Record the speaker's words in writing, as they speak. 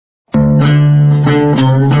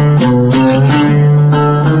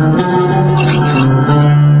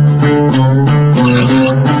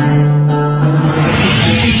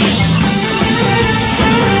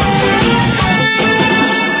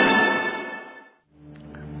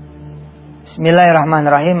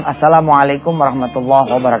Bismillahirrahmanirrahim. Assalamualaikum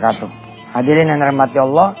warahmatullahi wabarakatuh. Hadirin yang dirahmati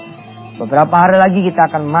Allah, beberapa hari lagi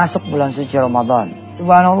kita akan masuk bulan suci Ramadan.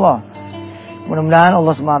 Subhanallah. Mudah-mudahan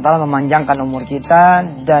Allah SWT memanjangkan umur kita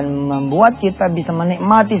dan membuat kita bisa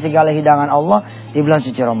menikmati segala hidangan Allah di bulan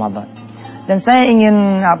suci Ramadan. Dan saya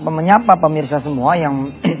ingin menyapa pemirsa semua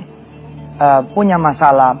yang punya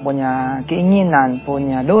masalah, punya keinginan,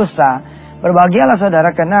 punya dosa. Berbahagialah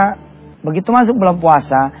saudara, karena begitu masuk bulan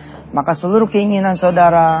puasa, maka seluruh keinginan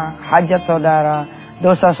saudara, hajat saudara,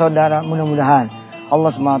 dosa saudara, mudah-mudahan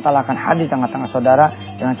Allah SWT akan hadir di tengah-tengah saudara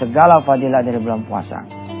dengan segala fadilah dari bulan puasa.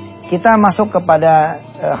 Kita masuk kepada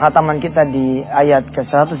khataman kita di ayat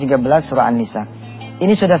ke-113 surah An-Nisa.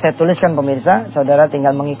 Ini sudah saya tuliskan pemirsa, saudara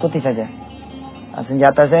tinggal mengikuti saja.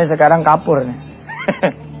 Senjata saya sekarang kapur.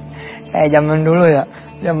 Zaman dulu ya,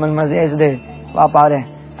 zaman masih SD. Apa deh.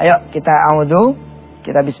 Ayo kita a'udzu.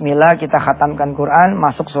 Kita bismillah, kita khatamkan Quran,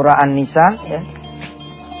 masuk surah An-Nisa ya.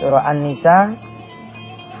 Surah An-Nisa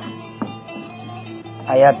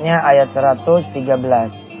ayatnya ayat 113.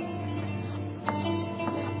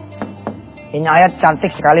 Ini ayat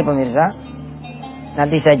cantik sekali pemirsa.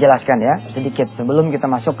 Nanti saya jelaskan ya sedikit sebelum kita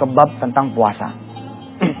masuk ke bab tentang puasa.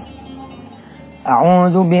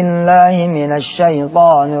 A'udzu billahi minasy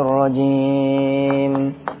syaithanir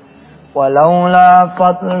rajim. Walaula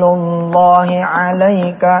fadlullahi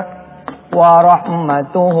 'alaika wa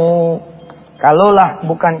rahmatuhu. Kalaulah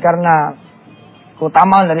bukan karena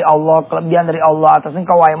keutamaan dari Allah, kelebihan dari Allah atas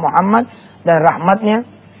engkau wahai Muhammad dan rahmatnya,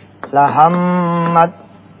 lahammat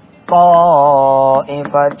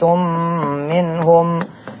ta'ifatum minhum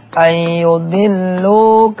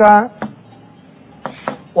ayyudilluka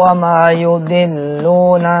wa ma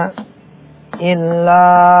yudilluna illa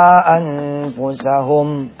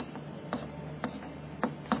anfusahum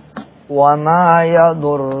wa ma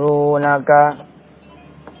yadurrunaka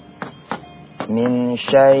min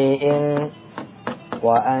syai'in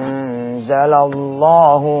wa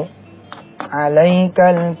anzalallahu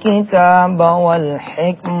alaikal kitaba wal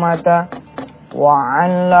hikmata wa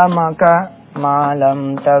 'allamaka ma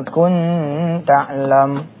lam takun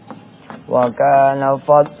ta'lam wa kana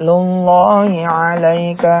fadlullahi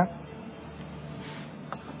 'alaika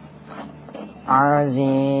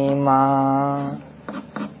 'azima.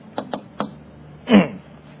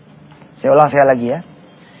 Saya ulang sekali lagi ya.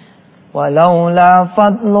 Walaula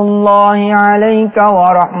fadlullahi 'alaika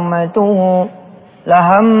wa rahmatuhu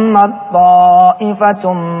lahammat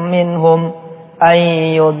ta'ifatum minhum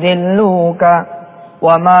ay yudilluka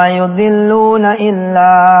wa ma yudilluna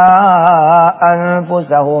illa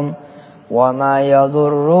anfusahum wa ma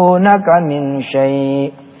yadurrunaka min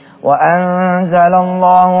syai' wa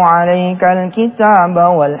anzalallahu 'alaikal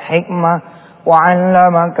kitaba wal hikmah wa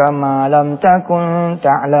 'allamaka ma lam takun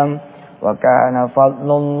ta'lam wa kana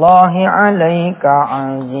fadlullahi 'alaika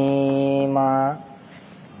 'azima.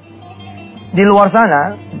 Di luar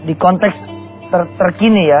sana, di konteks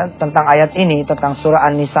terkini ya tentang ayat ini, tentang surah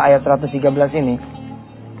An-Nisa ayat 113 ini.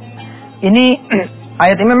 Ini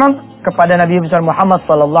ayat ini memang kepada Nabi besar Muhammad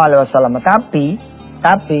sallallahu alaihi wasallam, tapi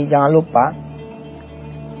jangan lupa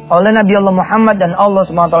oleh Nabi Allah Muhammad dan Allah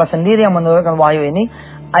SWT sendiri yang menurunkan wahyu ini,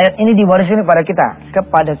 ayat ini diwariskan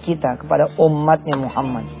kepada kita, kepada umatnya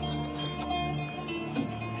Muhammad.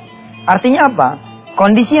 Artinya apa?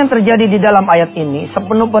 Kondisi yang terjadi di dalam ayat ini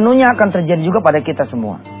sepenuh-penuhnya akan terjadi juga pada kita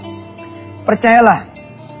semua. Percayalah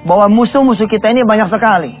bahwa musuh-musuh kita ini banyak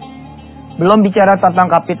sekali. Belum bicara tentang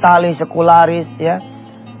kapitalis, sekularis ya.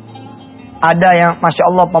 Ada yang Masya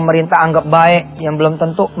Allah pemerintah anggap baik, yang belum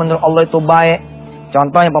tentu menurut Allah itu baik.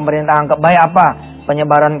 Contoh yang pemerintah anggap baik apa?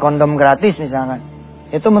 Penyebaran kondom gratis misalkan.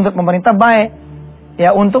 Itu menurut pemerintah baik.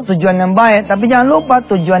 Ya untuk tujuan yang baik. Tapi jangan lupa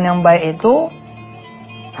tujuan yang baik itu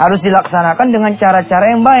harus dilaksanakan dengan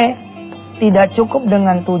cara-cara yang baik. Tidak cukup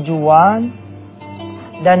dengan tujuan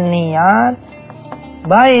dan niat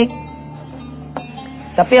baik.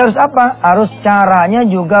 Tapi harus apa? Harus caranya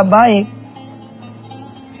juga baik.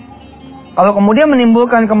 Kalau kemudian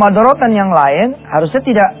menimbulkan kemadharatan yang lain, harusnya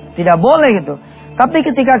tidak boleh gitu. Tapi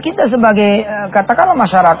ketika kita sebagai katakanlah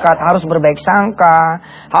masyarakat harus berbaik sangka,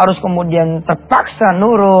 harus kemudian terpaksa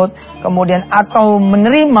nurut, kemudian atau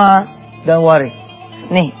menerima, dan wari.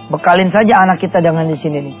 Nih, bekalin saja anak kita dengan di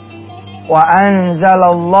sini nih. Wa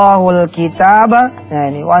anzalallahu al-kitaba.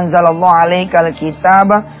 Nah ini, wa anzalallahu 'alaikal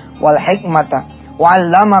kitaba wal hikmata wa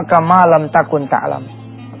 'allamaka ma lam takun ta'lam.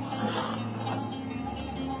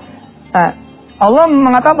 Nah, Allah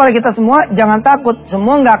mengatakan pada kita semua, jangan takut,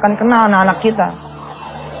 semua nggak akan kena anak-anak kita.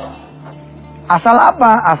 Asal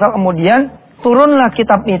apa? Asal kemudian turunlah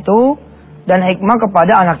kitab itu dan hikmah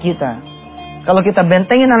kepada anak kita. Kalau kita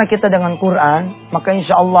bentengin anak kita dengan Quran, maka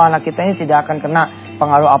insya Allah anak kita ini tidak akan kena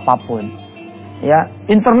pengaruh apapun. Ya,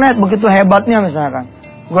 internet begitu hebatnya misalkan,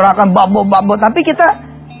 gerakan babo, tapi kita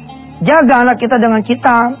jaga anak kita dengan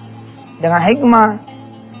kitab, dengan hikmah,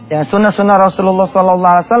 dengan sunnah-sunnah Rasulullah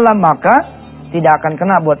SAW, maka tidak akan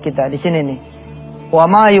kena buat kita. Di sini nih, wa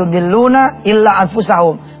ma yudilluna illa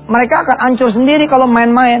anfusahum. Mereka akan hancur sendiri kalau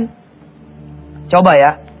main-main. Coba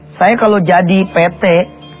ya, saya kalau jadi PT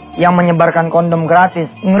yang menyebarkan kondom gratis,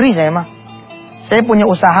 ngeri saya mah. Saya punya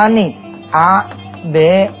usaha nih, A, B,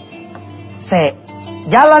 C.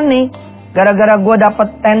 Jalan nih, gara-gara gue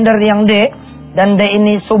dapet tender yang D, dan D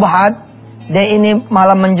ini subhat, D ini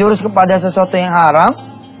malah menjurus kepada sesuatu yang haram,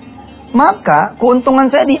 maka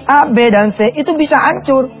keuntungan saya di A, B, dan C itu bisa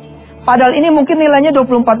hancur. Padahal ini mungkin nilainya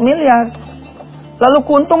 24 miliar. Lalu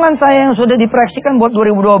keuntungan saya yang sudah diproyeksikan buat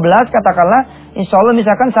 2012, katakanlah, insya Allah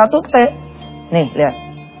misalkan 1T. Nih, lihat.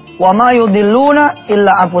 Wa ma yudilluna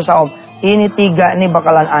illa anfusahum. Ini 3 ini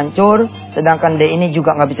bakalan hancur, sedangkan D ini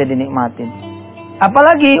juga nggak bisa dinikmatin.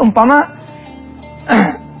 Apalagi umpama,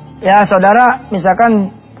 ya saudara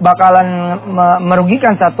misalkan bakalan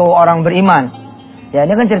merugikan satu orang beriman. Ya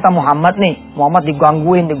ini kan cerita Muhammad nih. Muhammad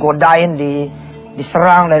digangguin, digodain,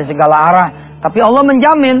 diserang dari segala arah. Tapi Allah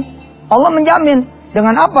menjamin. Allah menjamin.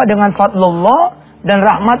 Dengan apa? Dengan fadlullah dan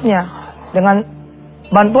rahmatnya. Dengan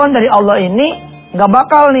bantuan dari Allah ini, nggak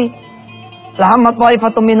bakal nih. Lahammat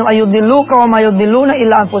wa'ifatum minum ayyudilluka wa ma yudilluna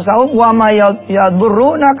illa anfusahum wa ma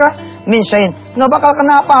yadurrunaka min syai'in. Nggak bakal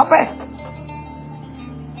kena apa-apa.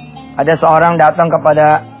 Ada seorang datang kepada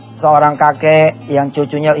seorang kakek yang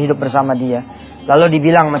cucunya hidup bersama dia. Lalu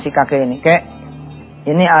dibilang sama si kakek ini, "Kek,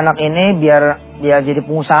 ini anak ini biar dia jadi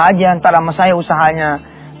pengusaha aja, ntar sama saya usahanya.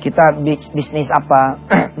 Kita bisnis apa?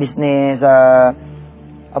 Bisnis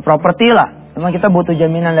properti lah. Memang kita butuh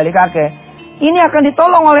jaminan dari kakek. Ini akan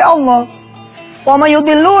ditolong oleh Allah. Wa may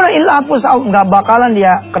yudilluna illa anfusahum. Enggak bakalan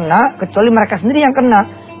dia kena kecuali mereka sendiri yang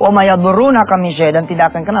kena. Wa may yadurrunaka min syai', dan tidak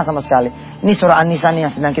akan kena sama sekali." Ini surah An-Nisa yang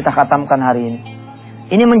sedang kita khatamkan hari ini.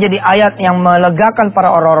 Ini menjadi ayat yang melegakan para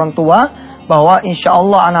orang-orang tua bahwa insya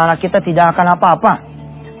Allah anak-anak kita tidak akan apa-apa.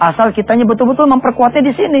 Asal kitanya betul-betul memperkuatnya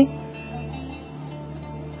di sini.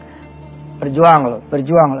 Berjuang loh.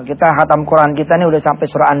 Kita khatam Quran kita nih udah sampai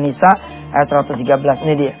surah An-Nisa ayat 113.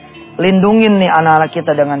 Ini dia. Lindungin nih anak-anak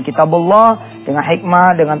kita dengan kitabullah, dengan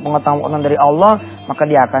hikmah, dengan pengetahuan dari Allah, maka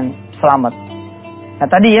dia akan selamat. Nah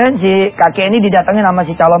tadi ya si kakek ini didatangin sama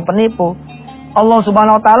si calon penipu. Allah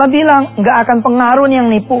Subhanahu wa taala bilang nggak akan pengaruh yang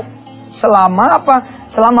nipu. Selama apa?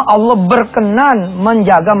 Selama Allah berkenan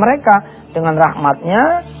menjaga mereka dengan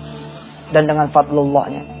rahmatnya dan dengan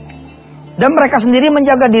fadlullahnya. Dan mereka sendiri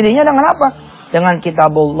menjaga dirinya dengan apa? Dengan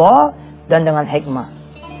kitabullah dan dengan hikmah.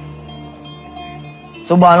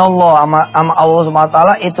 Subhanallah, sama Allah Subhanahu wa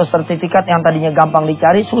taala itu sertifikat yang tadinya gampang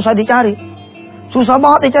dicari, susah dicari. Susah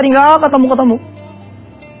banget dicari, nggak ketemu-ketemu.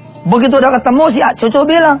 Begitu udah ketemu si cucu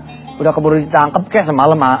bilang, udah keburu ditangkap kayak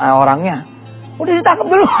semalam orangnya. Udah ditangkap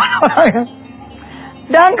dulu orangnya.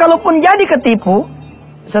 Dan kalaupun jadi ketipu,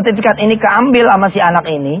 sertifikat ini keambil sama si anak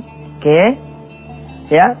ini, oke?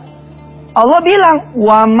 Ya. Allah bilang,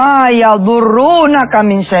 wa ma yadurrunaka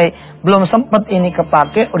min syai'. Belum sempat ini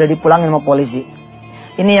kepake, udah dipulangin sama polisi.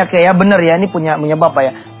 Ini ya kayak ya benar ya, ini punya bapak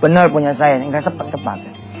ya. Benar punya saya, ini nggak sempat kepake.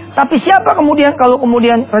 Tapi siapa kemudian kalau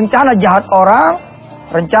kemudian rencana jahat orang,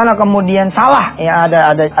 rencana kemudian salah, ya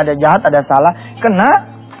ada jahat, ada salah, kena,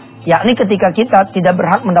 yakni ketika kita tidak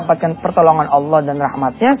berhak mendapatkan pertolongan Allah dan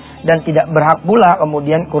rahmatnya, dan tidak berhak pula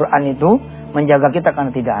kemudian Quran itu menjaga kita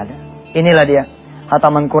karena tidak ada. Inilah dia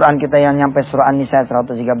khataman Quran kita yang nyampe surah An-Nisa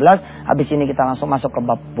 113. Habis ini kita langsung masuk ke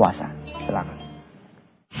bab puasa. Silakan.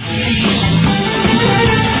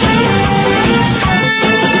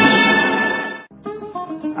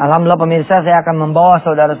 Alhamdulillah pemirsa, saya akan membawa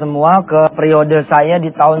saudara semua ke periode saya di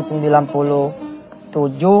tahun 97,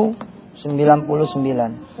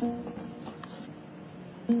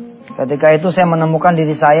 99. Ketika itu saya menemukan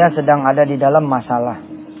diri saya sedang ada di dalam masalah.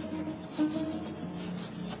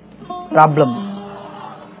 Problem.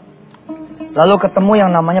 Lalu ketemu yang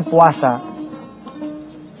namanya puasa.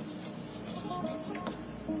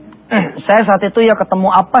 Saya saat itu ya ketemu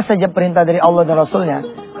apa saja perintah dari Allah dan Rasulnya.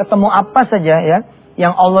 Ketemu apa saja ya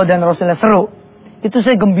yang Allah dan Rasulnya seru. Itu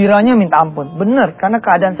saya gembiranya minta ampun. Benar, karena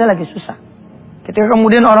keadaan saya lagi susah. Ketika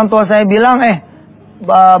kemudian orang tua saya bilang,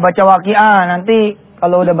 baca waqiah, nanti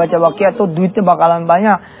kalau udah baca waqiah tuh duitnya bakalan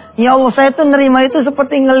banyak. Ya Allah, saya tuh nerima itu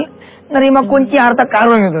seperti nerima kunci harta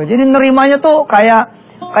karun gitu. Jadi nerimanya tuh kayak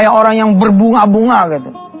orang yang berbunga-bunga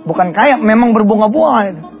gitu. Bukan kayak, memang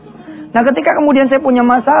berbunga-bunga gitu. Nah ketika kemudian saya punya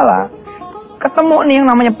masalah, ketemu nih yang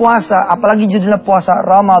namanya puasa, apalagi judulnya puasa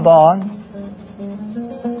Ramadan.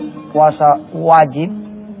 puasa wajib.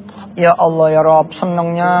 Ya Allah ya Rabb,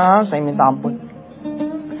 senangnya saya minta ampun.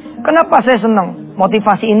 Kenapa saya senang?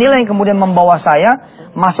 Motivasi inilah yang kemudian membawa saya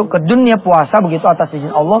masuk ke dunia puasa begitu atas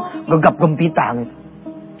izin Allah, gegap gempita gitu.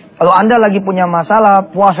 Kalau Anda lagi punya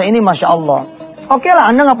masalah, puasa ini Masya Allah. Oke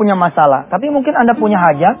lah, Anda gak punya masalah. Tapi mungkin Anda punya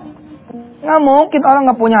hajat. Nggak mungkin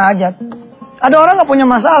orang gak punya hajat. Ada orang gak punya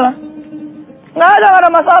masalah. Nggak ada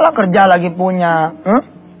masalah. Kerja lagi punya.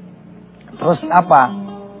 Terus apa?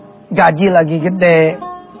 Gaji lagi gede.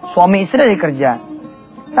 Suami istri lagi kerja.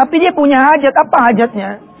 Tapi dia punya hajat. Apa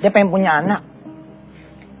hajatnya? Dia pengen punya anak.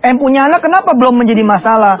 Pengen punya anak kenapa belum menjadi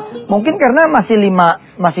masalah? Mungkin karena masih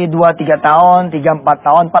 2-3 tahun, 3-4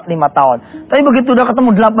 tahun, 4-5 tahun. Tapi begitu udah ketemu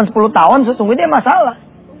 8-10 tahun, sesungguhnya dia masalah.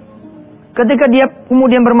 Ketika dia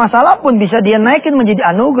kemudian bermasalah pun bisa dia naikin menjadi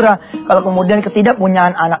anugerah. Kalau kemudian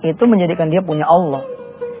ketidakpunyaan anak itu menjadikan dia punya Allah.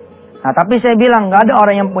 Nah tapi saya bilang gak ada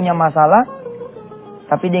orang yang punya masalah,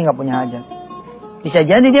 tapi dia gak punya hajat. Bisa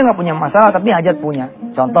jadi dia gak punya masalah, tapi hajat punya.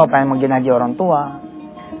 Contoh pengen mungkin haji orang tua.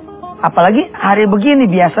 Apalagi hari begini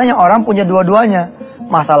biasanya orang punya dua-duanya.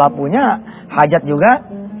 Masalah punya, hajat juga,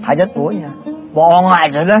 hajat punya. Bohong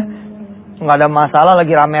aja dah. Nggak ada masalah lagi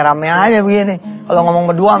rame-rame aja begini. Kalau ngomong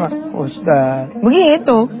berdua mah, Ustaz.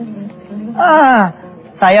 Begitu.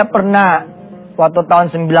 Saya pernah waktu tahun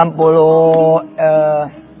 90,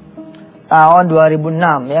 tahun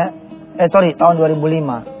 2006 ya. Tahun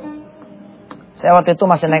 2005. Saya waktu itu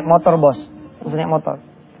masih naik motor, bos. Masih naik motor.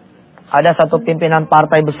 Ada satu pimpinan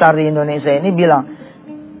partai besar di Indonesia ini bilang,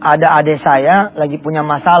 ada adik saya lagi punya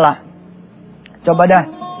masalah. Coba dah,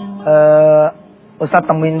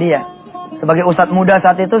 Ustadz temuin dia. Sebagai Ustadz muda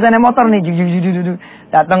saat itu saya naik motor nih,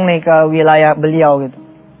 datang nih ke wilayah beliau gitu,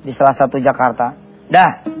 di salah satu Jakarta.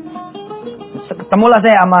 Dah, ketemulah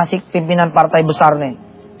saya sama si pimpinan partai besar nih.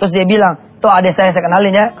 Terus dia bilang, tuh adik saya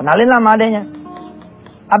kenalin ya, kenalin lah sama adiknya.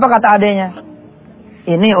 Apa kata adiknya?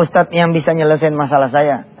 Ini Ustadz yang bisa nyelesain masalah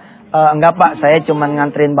saya. Enggak pak, saya cuma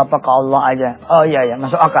nganterin bapak ke Allah aja. Oh iya,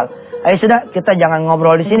 masuk akal. Ayo sudah, kita jangan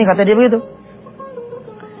ngobrol di sini, kata dia begitu.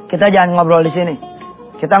 Kita jangan ngobrol di sini.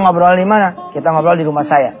 Kita ngobrol di mana? Kita ngobrol di rumah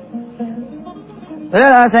saya.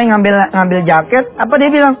 Udah, saya ngambil jaket. Apa dia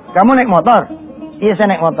bilang? Kamu naik motor? Iya,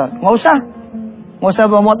 saya naik motor. Nggak usah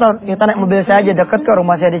bawa motor. Kita naik mobil saya aja, dekat ke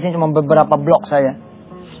rumah saya di sini cuma beberapa blok saya.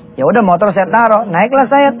 Ya udah, motor saya taruh. Naiklah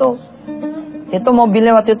saya tuh. Itu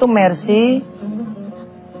mobilnya waktu itu Mercy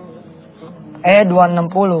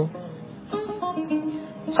E260.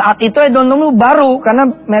 Saat itu E260 baru, karena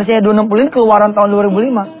Mercy E260 ini keluaran tahun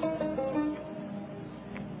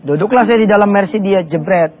 2005. Duduklah saya di dalam Mercy dia,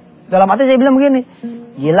 jebret. Dalam hati saya bilang begini,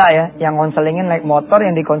 gila ya, yang konselingin naik motor,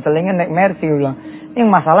 yang dikonselingin naik Mercy. Gue bilang,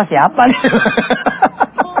 yang masalah siapa nih?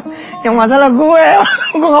 Yang masalah gue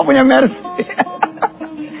gak punya Mercy.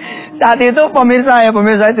 Saat itu pemirsa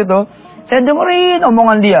itu, saya dengerin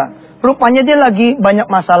omongan dia. Rupanya dia lagi banyak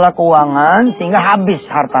masalah keuangan sehingga habis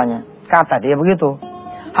hartanya. Kata dia begitu.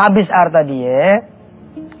 Habis harta dia,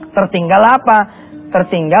 tertinggal apa?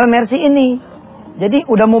 Tertinggal Mercy ini. Jadi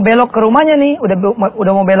udah mau belok ke rumahnya nih, udah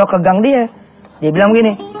mau belok ke gang dia. Dia bilang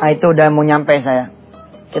gini, itu udah mau nyampe saya.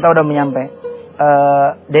 Kita udah mau nyampe.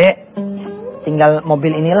 Dek, tinggal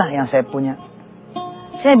mobil inilah yang saya punya.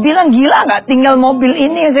 Saya bilang gila nggak, tinggal mobil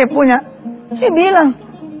ini yang saya punya. Saya bilang,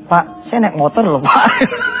 Pak, saya naik motor loh Pak.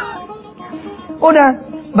 Udah,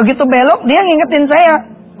 begitu belok dia ngingetin saya.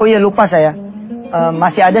 Oh iya lupa saya.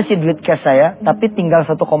 Masih ada sih duit cash saya, tapi tinggal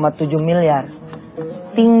 1,7 miliar.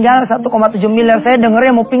 Tinggal 1,7 miliar. Saya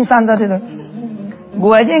dengernya mau pingsan saat itu.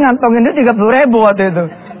 Gue aja ngantongin duit 30.000 waktu itu.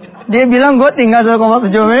 Dia bilang gue tinggal 1,7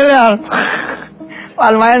 miliar.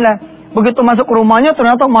 Lumayan lah. Begitu masuk ke rumahnya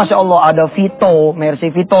ternyata Masya Allah ada Vito, Mercy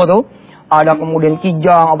Vito tuh. Ada kemudian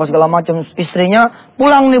Kijang, apa segala macam. Istrinya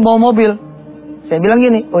pulang nih bawa mobil. Saya bilang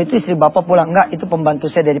gini, oh itu istri bapak pulang. Enggak, itu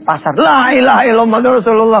pembantu saya dari pasar. La ilaha illallah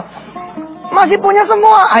Rasulullah. Masih punya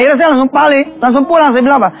semua. Akhirnya saya langsung balik, langsung pulang. Saya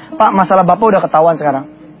bilang apa? Pak, masalah bapak udah ketahuan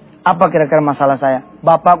sekarang. Apa kira-kira masalah saya?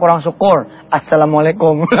 Bapak kurang syukur.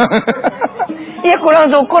 Assalamualaikum. Iya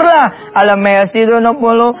kurang syukur lah. Alam Mercy 20,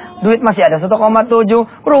 duit masih ada 1,7,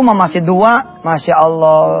 rumah masih 2. Masya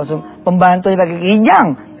Allah. Pembantu pakai Kijang.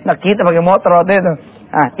 Nah kita pakai motor waktu itu.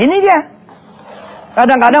 Nah ini dia.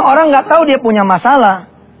 Kadang-kadang orang nggak tahu dia punya masalah.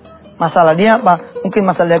 Masalah dia apa? Mungkin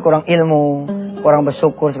masalah dia kurang ilmu, kurang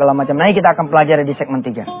bersyukur segala macam. Nah, kita akan pelajari di segmen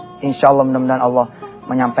 3. Insya Allah mudah-mudahan Allah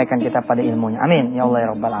menyampaikan kita pada ilmunya. Amin. Ya Allah ya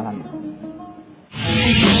Rabbal Alamin.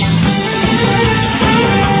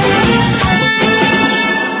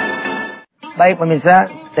 Baik pemirsa,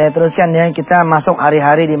 saya teruskan ya. Kita masuk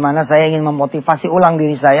hari-hari di mana saya ingin memotivasi ulang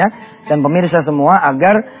diri saya dan pemirsa semua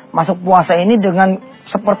agar masuk puasa ini dengan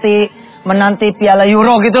seperti menanti Piala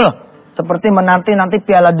Euro gitu loh. Seperti menanti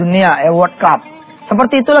Piala Dunia, World Cup.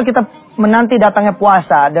 Seperti itulah kita menanti datangnya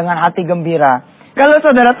puasa dengan hati gembira. Kalau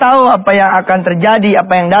saudara tahu apa yang akan terjadi,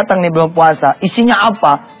 apa yang datang di bulan puasa, isinya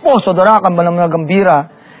apa, oh saudara akan benar-benar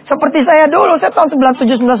gembira. Seperti saya dulu, saya tahun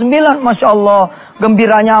 97-99, Masya Allah,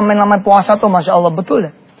 gembiranya namanya puasa tuh, Masya Allah, betul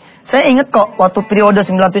ya. Saya ingat kok, waktu periode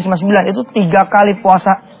 97-99 itu 3 kali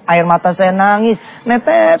puasa, air mata saya nangis,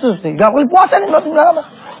 netes, 3 kali puasa nih,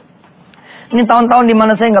 99. Ini tahun-tahun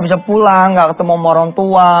dimana saya nggak bisa pulang, nggak ketemu sama orang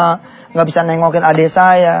tua, nggak bisa nengokin adik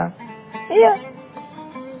saya. Iya.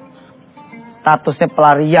 Statusnya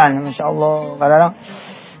pelarian, Masya Allah. Kadang-kadang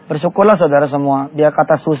bersyukurlah saudara semua. Biar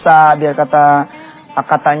kata susah, biar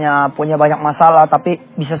katanya punya banyak masalah, tapi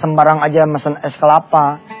bisa sembarang aja mesen es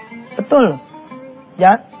kelapa. Betul.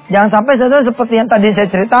 Jangan sampai saudara seperti yang tadi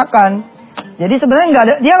saya ceritakan. Jadi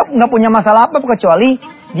sebenarnya dia nggak punya masalah apa kecuali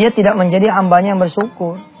dia tidak menjadi hambanya yang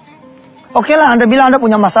bersyukur. Oke lah, Anda bilang Anda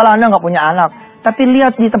punya masalah, Anda nggak punya anak. Tapi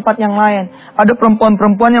lihat di tempat yang lain. Ada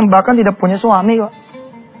perempuan-perempuan yang bahkan tidak punya suami kok.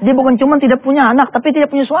 Dia bukan cuma tidak punya anak, tapi tidak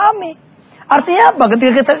punya suami. Artinya apa?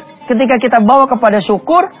 Ketika kita bawa kepada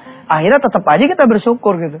syukur, akhirnya tetap aja kita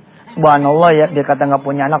bersyukur gitu. Subhanallah ya, dia kata nggak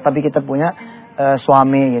punya anak, tapi kita punya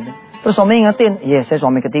suami gitu. Terus suami ingetin, iya saya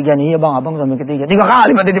suami ketiga nih, iya bang, abang suami ketiga. 3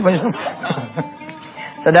 kali berarti dia punya suami.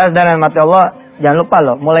 Saudara-saudara yang mati Allah, jangan lupa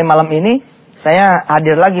loh, mulai malam ini, saya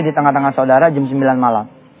hadir lagi di tengah-tengah saudara jam 9 malam.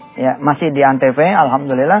 Ya, masih di Antv,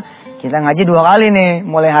 alhamdulillah. Kita ngaji 2 kali nih,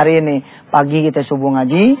 mulai hari ini. Pagi kita subuh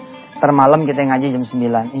ngaji, termalam kita ngaji jam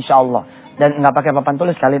 9, insya Allah. Dan nggak pakai papan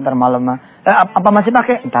tulis kali termalam mah. Apa masih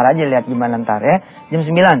pakai? Ntar aja lihat gimana ntar ya. Jam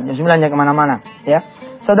 9 jangan kemana-mana. Ya,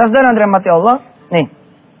 saudara-saudara yang dirahmati Allah, nih.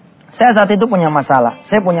 Saya saat itu punya masalah,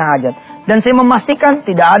 saya punya hajat. Dan saya memastikan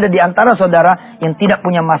tidak ada di antara saudara yang tidak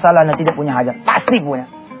punya masalah dan tidak punya hajat. Pasti punya.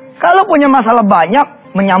 Kalau punya masalah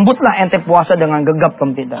banyak, menyambutlah ente puasa dengan gegap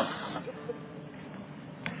gempita.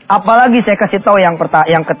 Apalagi saya kasih tahu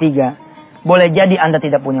yang ketiga. Boleh jadi Anda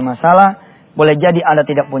tidak punya masalah, boleh jadi Anda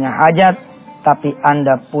tidak punya hajat, tapi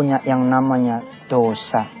Anda punya yang namanya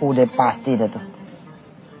dosa. Udah pasti dah tuh.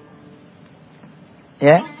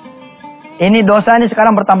 Ya. Ini dosa ini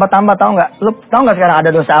sekarang bertambah-tambah, tahu nggak? Lu tahu nggak sekarang ada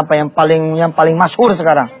dosa apa yang paling masyhur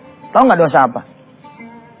sekarang? Tahu nggak dosa apa?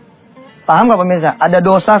 Paham nggak pemirsa? Ada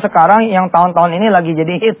dosa sekarang yang tahun-tahun ini lagi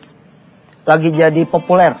jadi hit, lagi jadi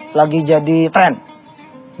populer, lagi jadi tren.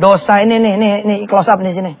 Dosa ini nih close up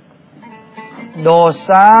di sini.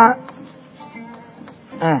 Dosa,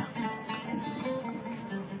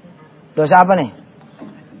 dosa apa nih?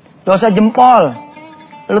 Dosa jempol.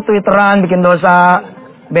 Lu twitteran bikin dosa.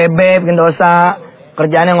 Bebek, bikin dosa,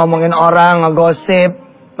 kerjaannya ngomongin orang, ngegosip,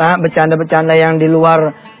 bercanda-bercanda yang di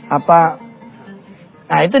luar apa.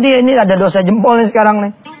 Nah itu dia, ini ada dosa jempol nih sekarang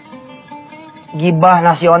nih. Gibah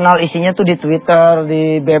nasional isinya tuh di Twitter,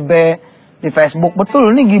 di BB, di Facebook.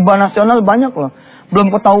 Betul, ini gibah nasional banyak loh. Belum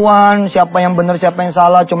ketahuan siapa yang benar, siapa yang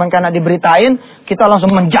salah. Cuman karena diberitain, kita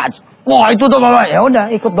langsung menjudge. Wah itu tuh bapak, ya udah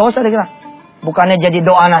ikut dosa deh kita. Bukannya jadi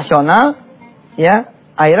doa nasional, ya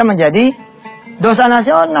akhirnya menjadi dosa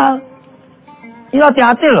nasional. Ini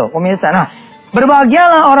hati-hati loh pemirsa. Nah,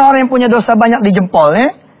 berbahagialah orang-orang yang punya dosa banyak di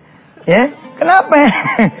jempolnya. Ya, kenapa?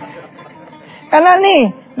 Karena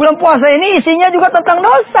nih, bulan puasa ini isinya juga tentang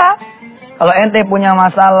dosa. Kalau ente punya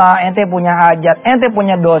masalah, ente punya hajat, ente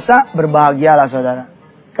punya dosa, berbahagialah saudara.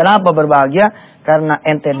 Kenapa berbahagia? Karena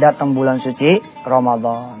ente datang bulan suci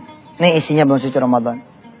Ramadan. Ini isinya bulan suci Ramadan.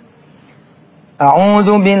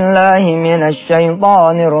 A'udzu billahi minasy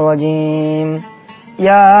syaithanir rajim.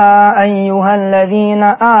 Ya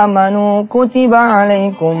ayyuhalladzina amanu kutiba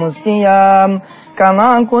 'alaikumus syiyam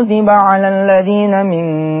kama kutiba 'alal ladzina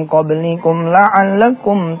min qablikum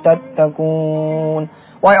la'allakum tattaqun.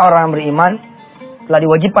 Wahai orang yang beriman, telah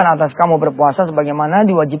diwajibkan atas kamu berpuasa sebagaimana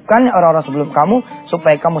diwajibkan orang-orang sebelum kamu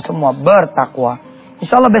supaya kamu semua bertakwa.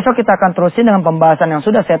 Insyaallah besok kita akan terusin dengan pembahasan yang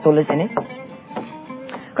sudah saya tulis ini.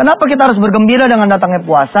 Kenapa kita harus bergembira dengan datangnya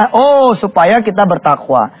puasa? Oh, supaya kita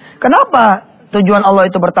bertakwa. Kenapa tujuan Allah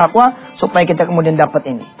itu bertakwa? Supaya kita kemudian dapat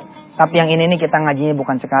ini. Tapi yang ini kita ngajinya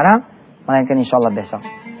bukan sekarang, melainkan insyaAllah besok.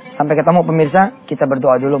 Sampai ketemu pemirsa, kita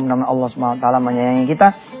berdoa dulu mudah-mudahan Allah SWT menyayangi kita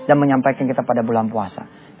dan menyampaikan kita pada bulan puasa.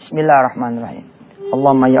 Bismillahirrahmanirrahim.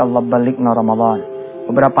 Allahumma ya Allah balikna Ramadan.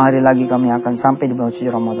 Beberapa hari lagi kami akan sampai di bulan suci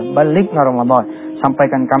Ramadan. Balikna Ramadan.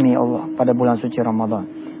 Sampaikan kami ya Allah pada bulan suci Ramadan.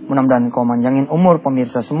 Mudah-mudahan Engkau manjangin umur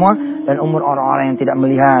pemirsa semua dan umur orang-orang yang tidak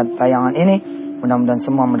melihat tayangan ini. Mudah-mudahan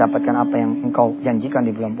semua mendapatkan apa yang Engkau janjikan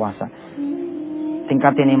di bulan puasa.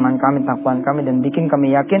 Tingkatin iman kami, takwan kami dan bikin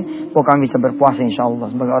kami yakin bahwa kami bisa berpuasa insyaAllah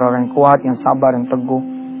sebagai orang-orang yang kuat, yang sabar, yang teguh.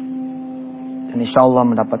 Dan insyaAllah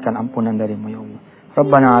mendapatkan ampunan darimu ya Allah.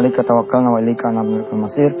 Rabbana 'alaika tawakkalna wa ilaika anabul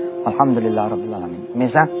masir. Alhamdulillahirabbil alamin.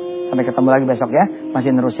 Pemirsa, sampai ketemu lagi besok ya.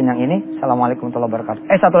 Masih nerusin yang ini. Assalamualaikum warahmatullahi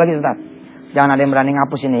wabarakatuh. Satu lagi Ustaz. Jangan ada yang berani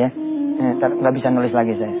ngapus ini ya. Nggak bisa nulis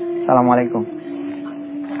lagi saya. Assalamualaikum.